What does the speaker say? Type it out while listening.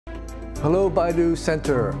Hello Baidu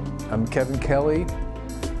Center. I'm Kevin Kelly,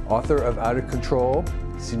 author of Out of Control,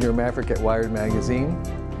 Senior Maverick at Wired Magazine,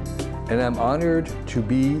 and I'm honored to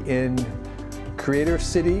be in Creator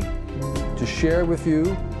City to share with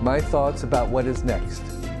you my thoughts about what is next,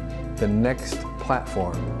 the next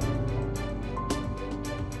platform.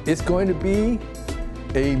 It's going to be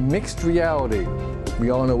a mixed reality.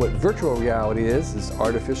 We all know what virtual reality is, this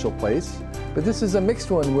artificial place, but this is a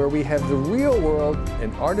mixed one where we have the real world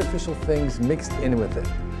and artificial things mixed in with it,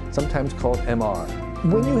 sometimes called MR.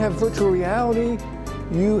 When you have virtual reality,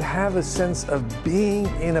 you have a sense of being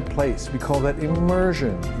in a place. We call that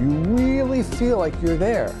immersion. You really feel like you're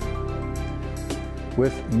there.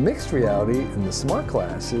 With mixed reality in the smart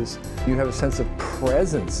glasses, you have a sense of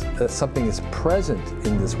presence, that something is present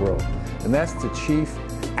in this world. And that's the chief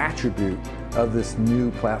attribute of this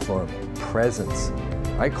new platform, presence.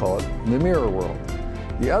 I call it the mirror world.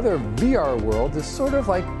 The other VR world is sort of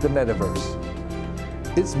like the metaverse.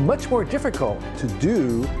 It's much more difficult to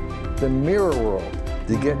do the mirror world,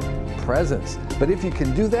 to get presence. But if you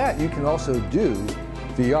can do that, you can also do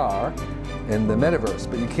VR and the metaverse,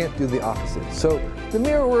 but you can't do the opposite. So the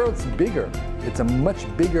mirror world's bigger. It's a much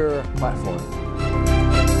bigger platform.